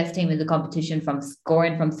second best team in the competition from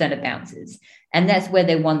scoring from centre bounces. And that's where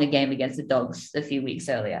they won the game against the Dogs a few weeks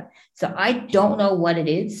earlier. So I don't know what it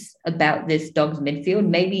is about this Dogs midfield.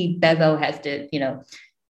 Maybe Bevo has to,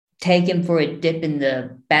 take him for a dip in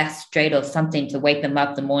the Bass Strait or something to wake them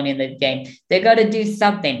up the morning of the game. They got to do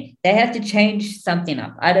something. They have to change something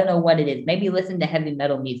up. I don't know what it is. Maybe listen to heavy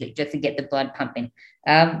metal music just to get the blood pumping.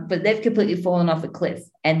 But they've completely fallen off a cliff.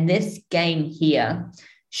 And this game here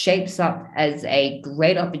shapes up as a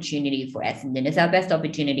great opportunity for Essendon. It's our best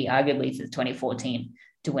opportunity, arguably, since 2014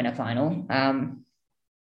 to win a final.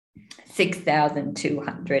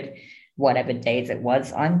 6,200 whatever days it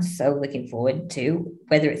was. I'm so looking forward to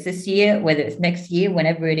whether it's this year, whether it's next year,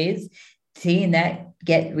 whenever it is. seeing that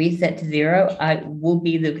get reset to zero, I will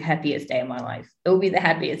be the happiest day of my life. It will be the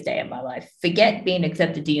happiest day of my life. Forget being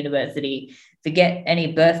accepted to university. Forget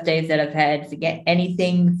any birthdays that I've had. Forget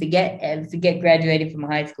anything. Forget graduating from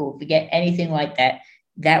high school. Forget anything like that.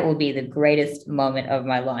 That will be the greatest moment of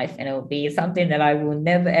my life. And it will be something that I will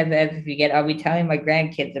never, ever, ever forget. I'll be telling my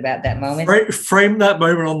grandkids about that moment. Frame that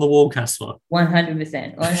moment on the wall, Casper.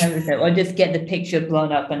 100%. 100%. Or just get the picture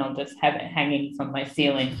blown up and I'll just have it hanging from my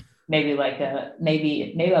ceiling. Maybe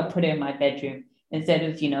maybe I'll put it in my bedroom instead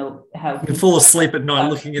of, how you can fall asleep at night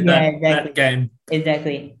looking at that game.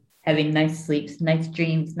 Exactly. Having nice sleeps, nice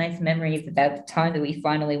dreams, nice memories about the time that we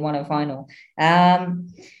finally won a final.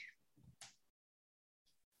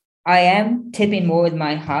 I am tipping more with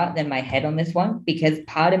my heart than my head on this one because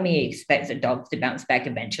part of me expects the Dogs to bounce back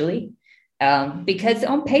eventually. Because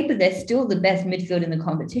on paper, they're still the best midfield in the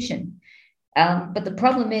competition. But the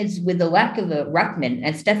problem is with the lack of a ruckman,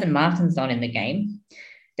 and Stefan Martin's not in the game,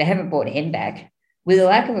 they haven't brought him back. With the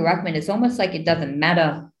lack of a ruckman, it's almost like it doesn't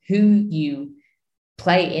matter who you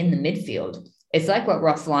play in the midfield. It's like what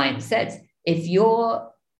Ross Lyon says. If you're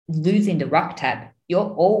losing the ruck tap,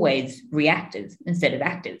 you're always reactive instead of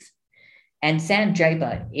active. And Sam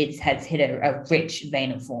Draper has hit a rich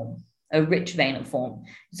vein of form.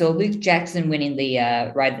 So Luke Jackson winning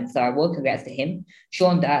the Rising Star Award, congrats to him.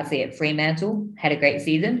 Sean Darcy at Fremantle had a great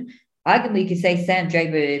season. Arguably, you could say Sam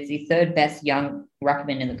Draper is the third best young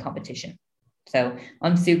ruckman in the competition. So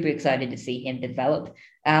I'm super excited to see him develop.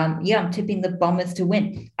 I'm tipping the Bombers to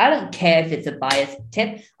win. I don't care if it's a biased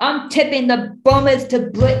tip. I'm tipping the Bombers to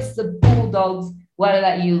blitz the Bulldogs. What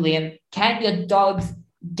about you, Liam? Can your Dogs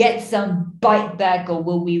get some bite back, or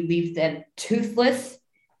will we leave them toothless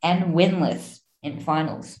and winless in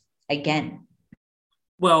finals again?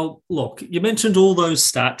 Well, look, you mentioned all those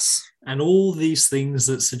stats and all these things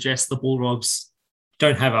that suggest the Bulldogs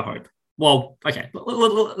don't have a hope. Well, okay,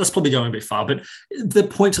 let's probably go a bit far, but the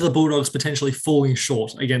point to the Bulldogs potentially falling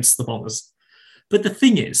short against the Bombers. But the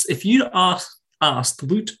thing is, if you asked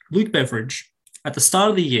Luke Beveridge at the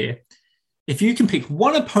start of the year, if you can pick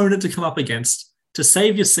one opponent to come up against to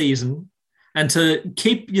save your season and to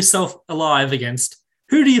keep yourself alive against,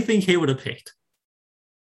 who do you think he would have picked?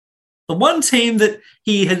 The one team that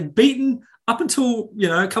he had beaten up until,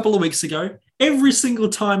 a couple of weeks ago, every single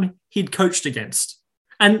time he'd coached against.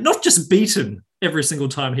 And not just beaten every single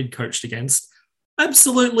time he'd coached against,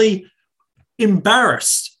 absolutely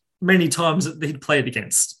embarrassed many times that he'd played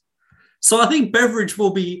against. So I think Beveridge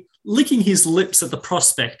will be licking his lips at the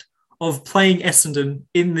prospect of playing Essendon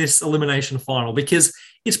in this elimination final, because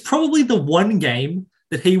it's probably the one game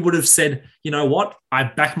that he would have said, you know what, I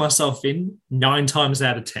back myself in 9 times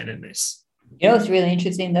out of 10 in this. You know what's really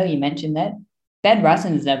interesting, though? You mentioned that. Ben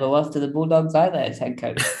Russen's never lost to the Bulldogs either as head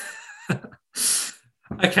coach.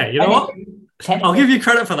 Okay, you know what? I'll give you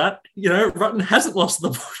credit for that. Rutten hasn't lost to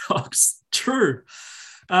the Bulldogs. True.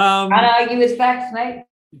 Can't argue with facts, mate.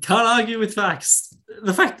 Can't argue with facts.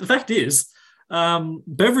 The fact is,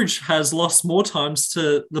 Beveridge has lost more times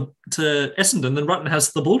to Essendon than Rutten has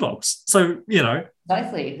to the Bulldogs. So,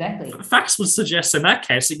 Exactly. Facts would suggest in that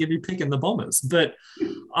case that you'd be picking the Bombers. But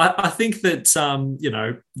I think that,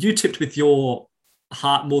 you tipped with your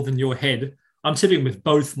heart more than your head. I'm tipping with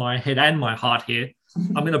both my head and my heart here.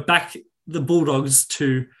 I'm going to back the Bulldogs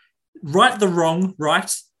to right the wrong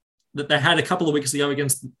that they had a couple of weeks ago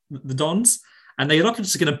against the Dons. And they're not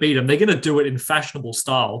just going to beat them. They're going to do it in fashionable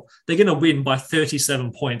style. They're going to win by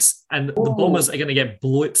 37 points. And the Bombers are going to get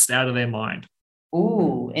blitzed out of their mind.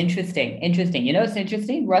 Ooh, interesting. You know what's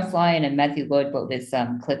interesting? Ross Lyon and Matthew Lloyd brought this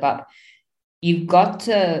clip up. You've got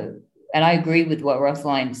to, and I agree with what Ross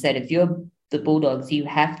Lyon said, if you're the Bulldogs, you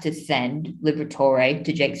have to send Liberatore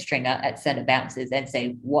to Jake Stringer at centre bounces and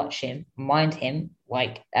say, watch him, mind him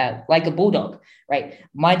like a bulldog, right?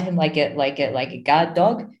 Mind him like a guard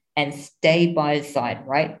dog. And stay by his side,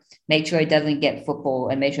 right? Make sure he doesn't get football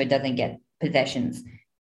and make sure he doesn't get possessions.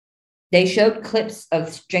 They showed clips of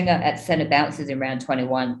Stringer at centre bounces in round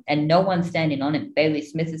 21 and no one's standing on him. Bailey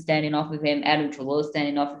Smith is standing off of him. Adam Treloar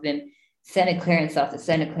standing off of him. Centre clearance after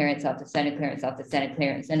centre clearance after centre clearance after centre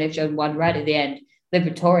clearance. And they showed one right at the end.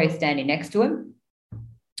 Liberatore standing next to him,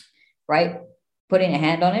 right? Putting a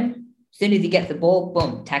hand on him. As soon as he gets the ball,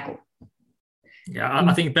 boom, tackle. Yeah,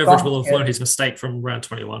 I think Beveridge will have learned his mistake from round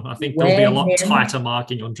 21. I think there'll be a lot tighter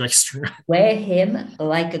marking on Jake Stringer. Wear him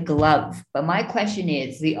like a glove. But my question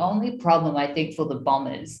is, the only problem I think for the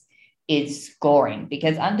Bombers is scoring,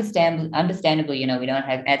 because understandably, we don't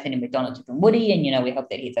have Anthony McDonald from Woody, and, we hope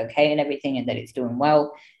that he's okay and everything and that he's doing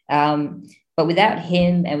well. But without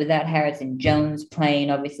him and without Harrison Jones playing,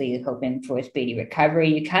 obviously you're hoping for a speedy recovery.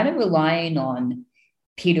 You're kind of relying on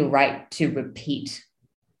Peter Wright to repeat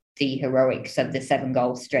the heroics of the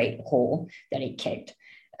 7-goal straight haul that he kicked.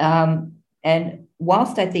 And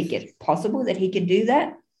whilst I think it's possible that he can do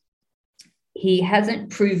that, he hasn't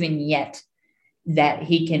proven yet that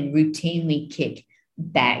he can routinely kick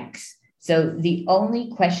bags. So the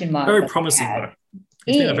only question mark... Very promising, though.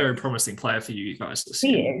 He's been a very promising player for you guys this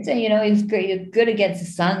year. He is. And, he's good against the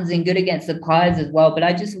Suns and good against the Pies as well. But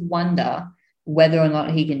I just wonder whether or not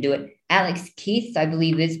he can do it. Alex Keith, I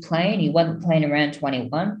believe, is playing. He wasn't playing around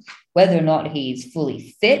 21. Whether or not he's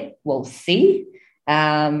fully fit, we'll see.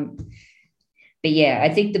 But yeah,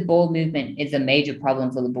 I think the ball movement is a major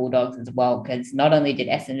problem for the Bulldogs as well, because not only did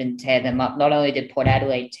Essendon tear them up, not only did Port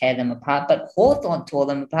Adelaide tear them apart, but Hawthorn tore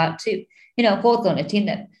them apart too. Hawthorn, a team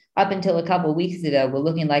that up until a couple of weeks ago were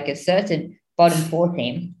looking like a certain bottom 4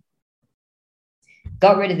 team,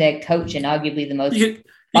 got rid of their coach and arguably the most... You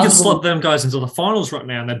can slot them guys into the finals right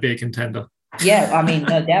now and they'd be a contender. Yeah, I mean,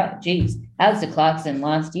 no doubt. Jeez, Alistair Clarkson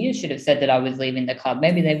last year should have said that I was leaving the club.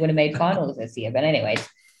 Maybe they would have made finals this year. But anyways,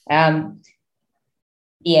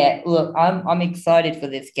 yeah, look, I'm excited for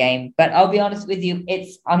this game. But I'll be honest with you,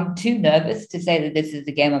 I'm too nervous to say that this is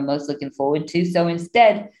the game I'm most looking forward to. So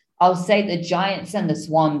instead, I'll say the Giants and the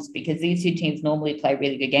Swans, because these two teams normally play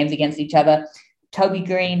really good games against each other. Toby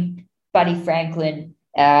Green, Buddy Franklin,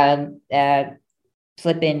 Callum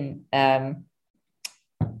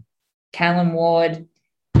Ward,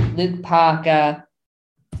 Luke Parker,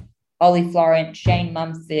 Ollie Florent, Shane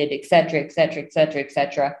Mumford,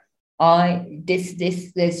 etc.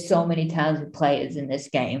 There's so many talented players in this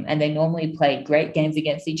game, and they normally play great games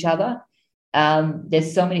against each other.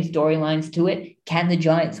 There's so many storylines to it. Can the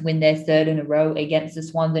Giants win their 3rd in a row against the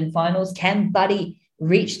Swans in finals? Can Buddy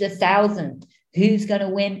reach the 1,000? Who's going to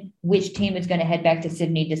win? Which team is going to head back to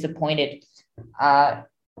Sydney disappointed?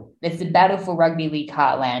 It's the battle for rugby league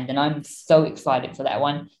heartland, and I'm so excited for that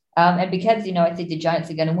one. And because, I think the Giants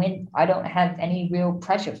are going to win, I don't have any real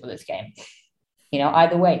pressure for this game.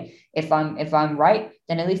 Either way, if I'm right,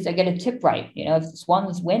 then at least I get a tip right. If the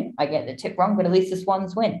Swans win, I get the tip wrong, but at least the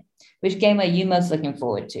Swans win. Which game are you most looking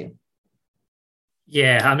forward to?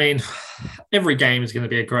 Yeah, I mean, every game is going to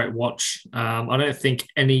be a great watch. I don't think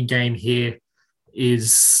any game here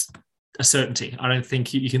is a certainty. I don't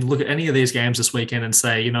think you can look at any of these games this weekend and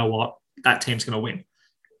say, you know what, that team's going to win.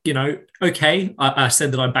 Okay, I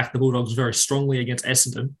said that I backed the Bulldogs very strongly against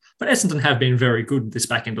Essendon, but Essendon have been very good this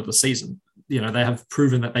back end of the season. They have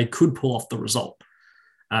proven that they could pull off the result.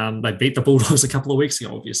 They beat the Bulldogs a couple of weeks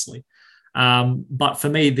ago, obviously. But for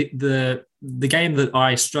me, the game that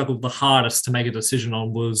I struggled the hardest to make a decision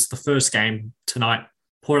on was the first game tonight,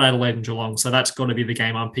 Port Adelaide and Geelong. So that's got to be the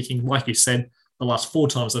game I'm picking. Like you said, the last 4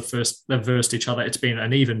 times they've versed each other, it's been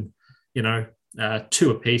an even, 2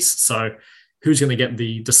 apiece. So who's going to get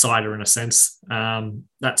the decider in a sense?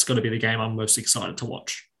 That's got to be the game I'm most excited to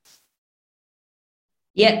watch.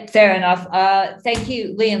 Yeah, fair enough. Thank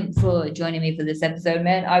you, Liam, for joining me for this episode,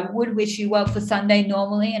 man. I would wish you well for Sunday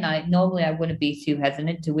normally, and I wouldn't be too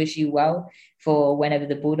hesitant to wish you well for whenever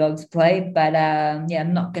the Bulldogs play, but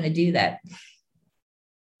I'm not going to do that.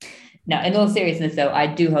 No, in all seriousness, though, I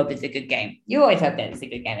do hope it's a good game. You always hope that it's a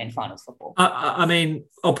good game in finals football. I mean,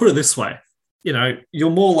 I'll put it this way. You're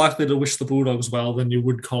more likely to wish the Bulldogs well than you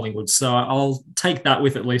would Collingwood, so I'll take that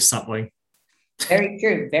with at least something. Very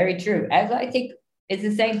true, very true. As I think it's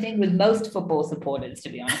the same thing with most football supporters, to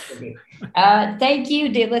be honest with you. Thank you,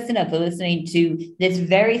 dear listener, for listening to this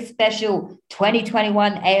very special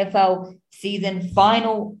 2021 AFL season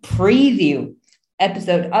final preview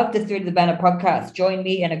episode of the Through the Banner podcast. Join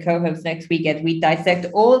me and a co-host next week as we dissect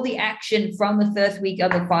all the action from the first week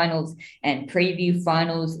of the finals and preview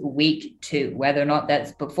finals week 2. Whether or not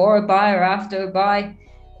that's before a bye or after a bye,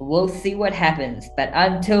 we'll see what happens. But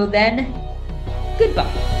until then,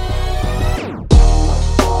 goodbye.